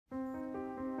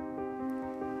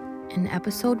In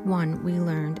episode 1, we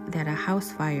learned that a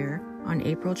house fire on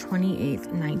April 28,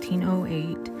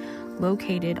 1908,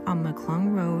 located on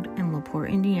McClung Road in LaPorte,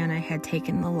 Indiana, had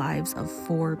taken the lives of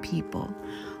 4 people.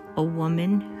 A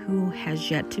woman who has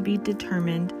yet to be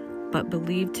determined but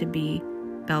believed to be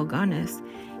Belle Gunness,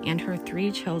 and her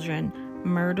 3 children,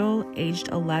 Myrtle, aged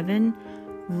 11,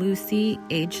 Lucy,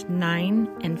 aged 9,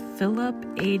 and Philip,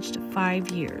 aged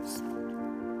 5 years.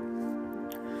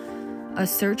 A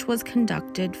search was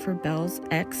conducted for Belle's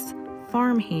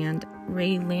ex-farmhand,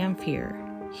 Ray Lamphere.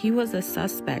 He was a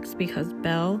suspect because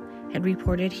Belle had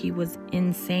reported he was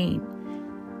insane,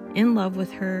 in love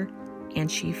with her, and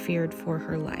she feared for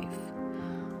her life.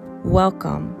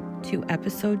 Welcome to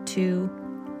episode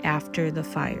 2, After the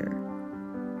Fire.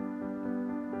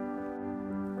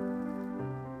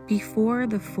 Before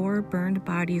the 4 burned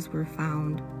bodies were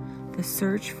found, the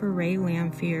search for Ray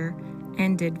Lamphere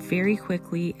ended very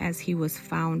quickly as he was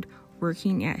found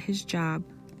working at his job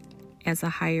as a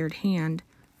hired hand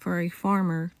for a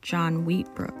farmer, John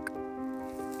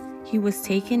Wheatbrook. He was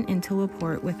taken into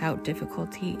LaPorte without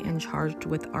difficulty and charged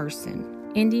with arson.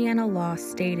 Indiana law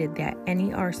stated that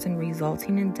any arson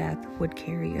resulting in death would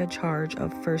carry a charge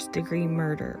of first-degree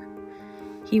murder.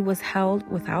 He was held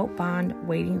without bond,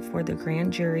 waiting for the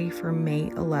grand jury for May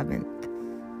 11th.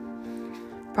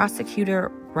 Prosecutor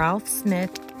Ralph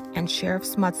Smith and Sheriff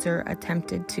Smutzer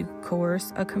attempted to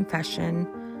coerce a confession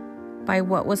by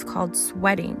what was called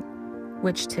sweating,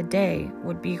 which today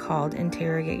would be called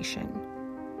interrogation.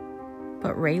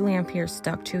 But Ray Lamphere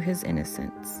stuck to his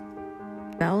innocence.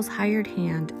 Belle's hired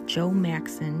hand, Joe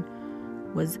Maxson,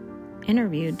 was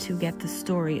interviewed to get the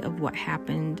story of what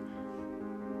happened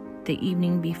the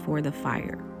evening before the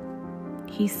fire.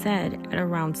 He said at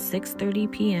around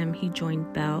 6:30 p.m. he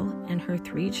joined Belle and her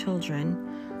 3 children,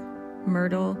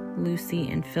 Myrtle, Lucy,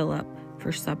 and Philip,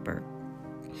 for supper.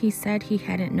 He said he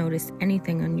hadn't noticed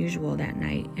anything unusual that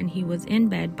night, and he was in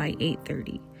bed by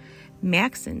 8:30.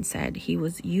 Maxson said he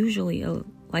was usually a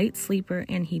light sleeper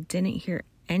and he didn't hear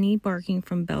any barking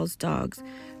from Belle's dogs,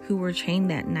 who were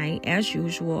chained that night as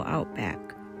usual out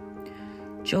back.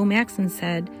 Joe Maxson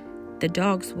said the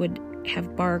dogs would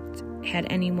have barked had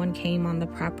anyone came on the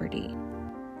property.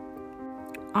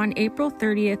 On April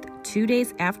 30th, 2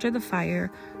 days after the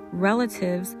fire,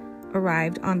 relatives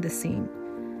arrived on the scene.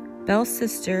 Belle's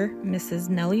sister, Mrs.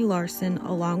 Nellie Larson,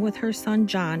 along with her son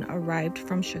John, arrived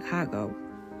from Chicago.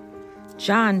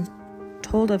 John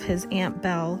told of his Aunt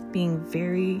Belle being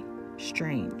very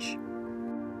strange.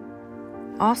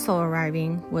 Also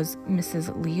arriving was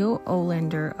Mrs. Leo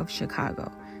Olander of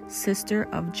Chicago, sister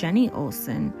of Jennie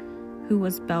Olsen, who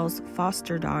was Belle's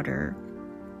foster daughter.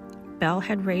 Belle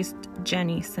had raised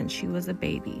Jennie since she was a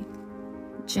baby.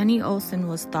 Jennie Olsen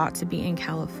was thought to be in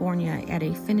California at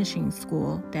a finishing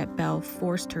school that Belle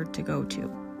forced her to go to.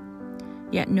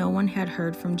 Yet no one had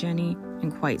heard from Jennie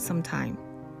in quite some time.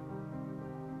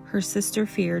 Her sister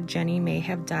feared Jennie may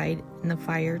have died in the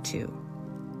fire too.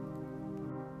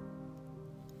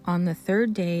 On the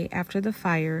 3rd day after the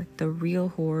fire, the real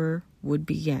horror would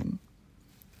begin.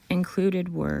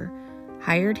 Included were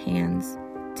hired hands,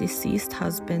 deceased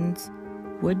husbands,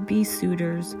 would-be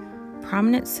suitors,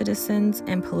 prominent citizens,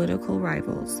 and political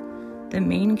rivals. The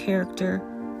main character,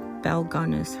 Belle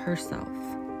Gunness herself.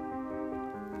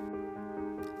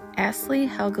 Andrew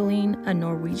Helgelein, a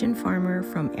Norwegian farmer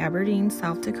from Aberdeen,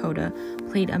 South Dakota,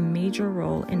 played a major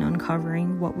role in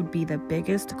uncovering what would be the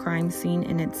biggest crime scene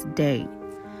in its day.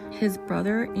 His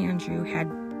brother Andrew had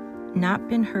not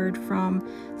been heard from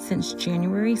since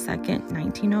January 2nd,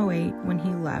 1908, when he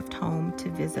left home to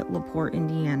visit LaPorte,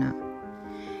 Indiana.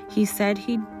 He said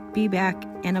he'd be back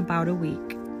in about a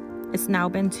week. It's now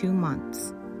been 2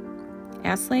 months.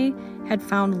 Asle had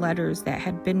found letters that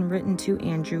had been written to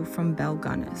Andrew from Belle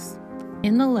Gunness.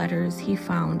 In the letters, he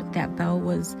found that Belle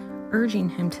was urging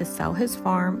him to sell his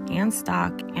farm and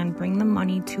stock and bring the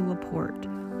money to LaPorte,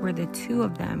 where the 2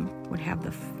 of them would have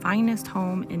the finest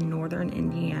home in northern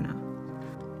Indiana.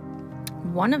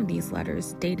 One of these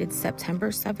letters, dated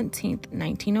September 17,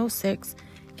 1906,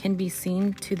 can be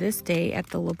seen to this day at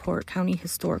the LaPorte County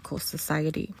Historical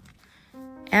Society.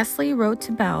 Asle wrote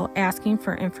to Belle asking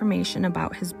for information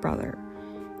about his brother.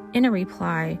 In a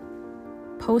reply,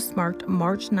 postmarked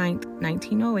March 9,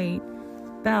 1908,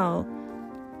 Belle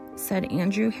said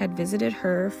Andrew had visited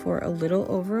her for a little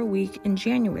over a week in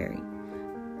January,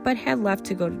 but had left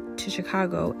to go to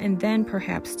Chicago and then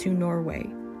perhaps to Norway.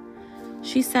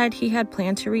 She said he had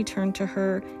planned to return to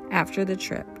her after the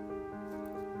trip.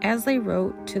 Asle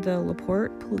wrote to the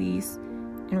LaPorte police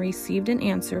and received an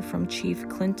answer from Chief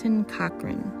Clinton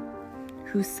Cochran,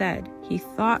 who said he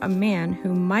thought a man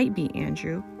who might be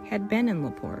Andrew had been in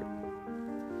LaPorte.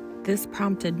 This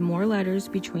prompted more letters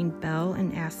between Belle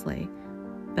and Asle.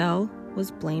 Belle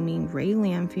was blaming Ray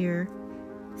Lamphere,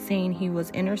 saying he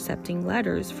was intercepting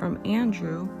letters from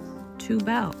Andrew to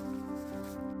Belle.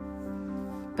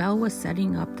 Belle was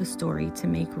setting up the story to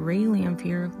make Ray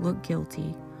Lamphere look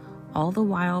guilty, all the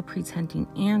while pretending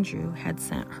Andrew had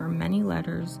sent her many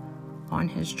letters on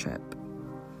his trip.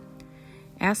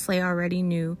 Asle already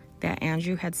knew that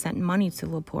Andrew had sent money to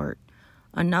LaPorte.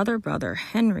 Another brother,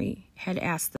 Henry, had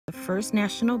asked the First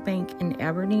National Bank in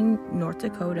Aberdeen, North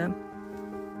Dakota,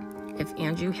 if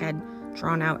Andrew had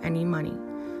drawn out any money.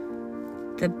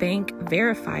 The bank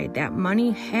verified that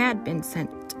money had been sent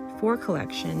for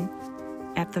collection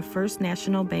at the First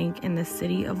National Bank in the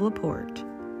city of LaPorte.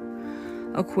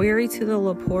 A query to the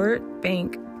LaPorte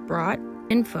Bank brought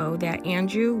info that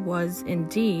Andrew was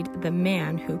indeed the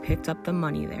man who picked up the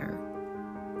money there.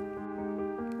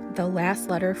 The last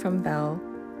letter from Belle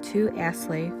to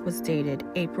Asle was dated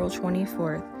April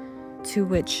 24th, to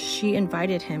which she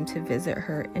invited him to visit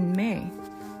her in May.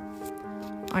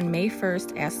 On May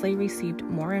 1st, Asle received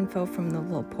more info from the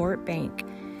LaPorte Bank.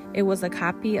 It was a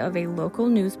copy of a local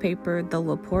newspaper, the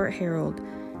LaPorte Herald,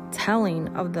 telling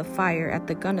of the fire at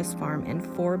the Gunness farm, and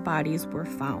 4 bodies were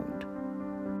found.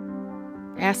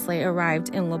 Asle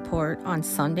arrived in LaPorte on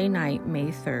Sunday night, May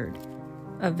 3rd.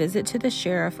 A visit to the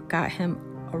sheriff got him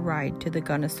a ride to the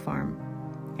Gunness farm.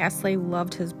 Asle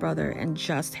loved his brother and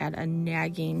just had a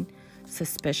nagging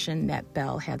suspicion that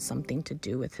Belle had something to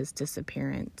do with his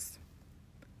disappearance.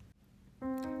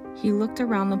 He looked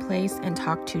around the place and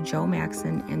talked to Joe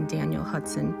Maxon and Daniel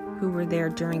Hudson, who were there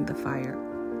during the fire.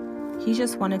 He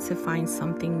just wanted to find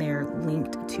something there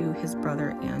linked to his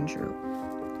brother Andrew.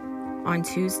 On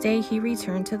Tuesday, he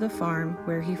returned to the farm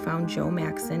where he found Joe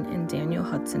Maxon and Daniel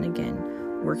Hudson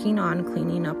again, working on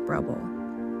cleaning up rubble.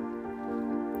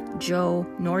 Joe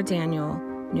nor Daniel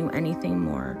knew anything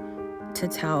more to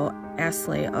tell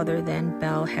Asle other than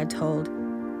Belle had told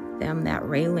them that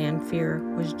Ray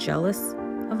Lamphere was jealous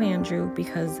of Andrew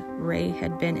because Ray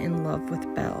had been in love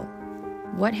with Belle.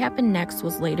 What happened next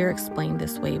was later explained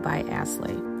this way by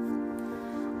Asle.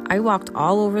 I walked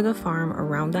all over the farm,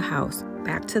 around the house,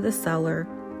 back to the cellar,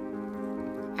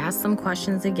 asked some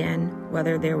questions again,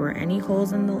 whether there were any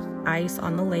holes in the ice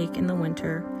on the lake in the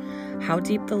winter, how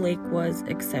deep the lake was,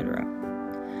 etc.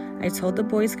 I told the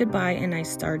boys goodbye and I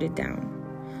started down.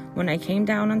 When I came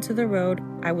down onto the road,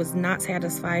 I was not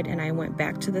satisfied and I went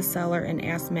back to the cellar and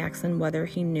asked Maxon whether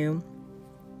he knew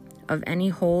of any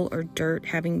hole or dirt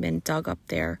having been dug up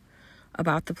there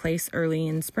about the place early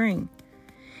in spring.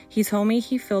 He told me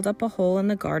he filled up a hole in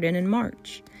the garden in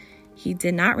March. He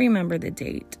did not remember the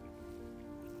date.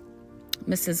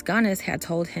 Mrs. Gunness had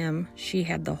told him she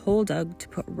had the hole dug to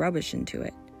put rubbish into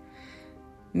it.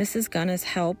 Mrs. Gunness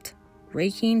helped,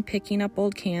 raking, picking up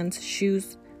old cans,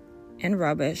 shoes, and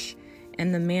rubbish,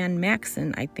 and the man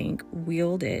Maxon, I think,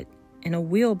 wheeled it in a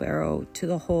wheelbarrow to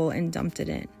the hole and dumped it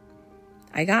in.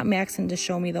 I got Maxon to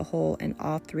show me the hole, and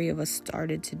all 3 of us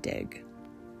started to dig.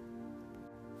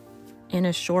 In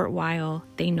a short while,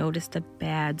 they noticed a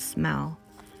bad smell.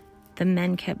 The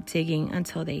men kept digging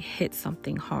until they hit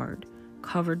something hard,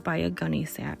 covered by a gunny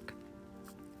sack.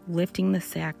 Lifting the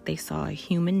sack, they saw a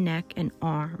human neck and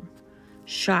arm.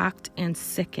 Shocked and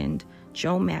sickened,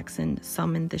 Joe Maxon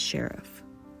summoned the sheriff.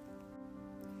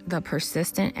 The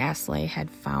persistent Asle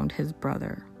had found his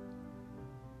brother.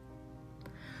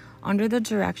 Under the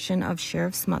direction of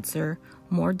Sheriff Smutzer,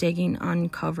 more digging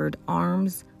uncovered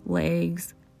arms,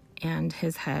 legs, and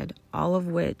his head, all of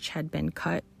which had been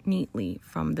cut neatly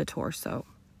from the torso.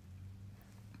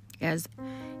 As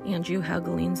Andrew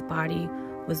Helgelein's body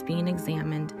was being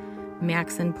examined,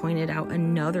 Maxon pointed out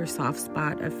another soft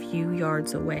spot a few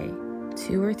yards away.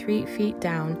 2 or 3 feet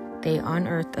down, they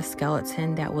unearthed a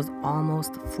skeleton that was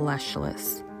almost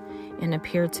fleshless and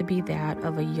appeared to be that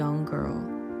of a young girl.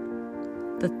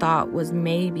 The thought was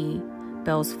maybe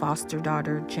Belle's foster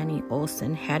daughter, Jennie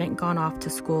Olsen, hadn't gone off to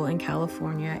school in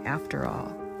California after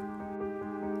all.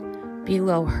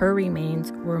 Below her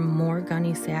remains were more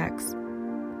gunny sacks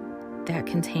that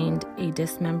contained a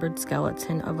dismembered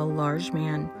skeleton of a large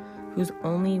man whose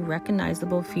only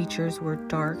recognizable features were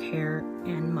dark hair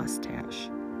and mustache.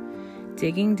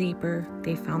 Digging deeper,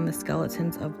 they found the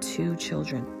skeletons of 2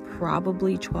 children,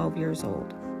 probably 12 years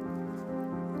old.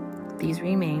 These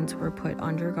remains were put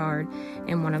under guard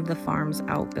in one of the farm's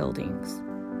outbuildings.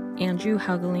 Andrew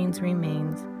Helgelein's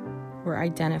remains were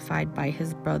identified by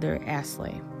his brother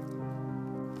Asle.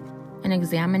 An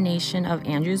examination of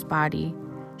Andrew's body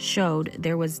showed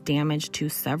there was damage to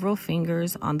several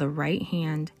fingers on the right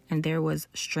hand, and there was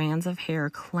strands of hair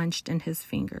clenched in his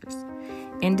fingers.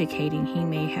 indicating he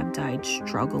may have died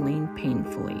struggling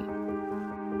painfully.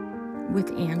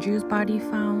 With Andrew's body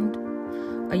found,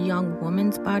 a young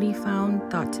woman's body found,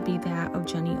 thought to be that of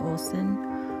Jennie Olsen,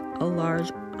 a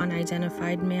large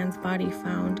unidentified man's body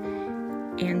found,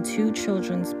 and 2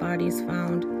 children's bodies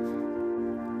found,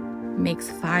 makes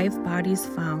 5 bodies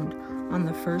found on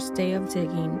the first day of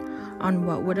digging on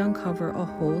what would uncover a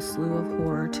whole slew of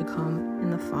horror to come in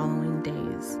the following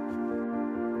days.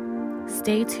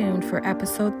 Stay tuned for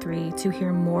episode 3 to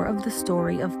hear more of the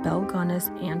story of Belle Gunness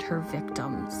and her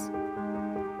victims.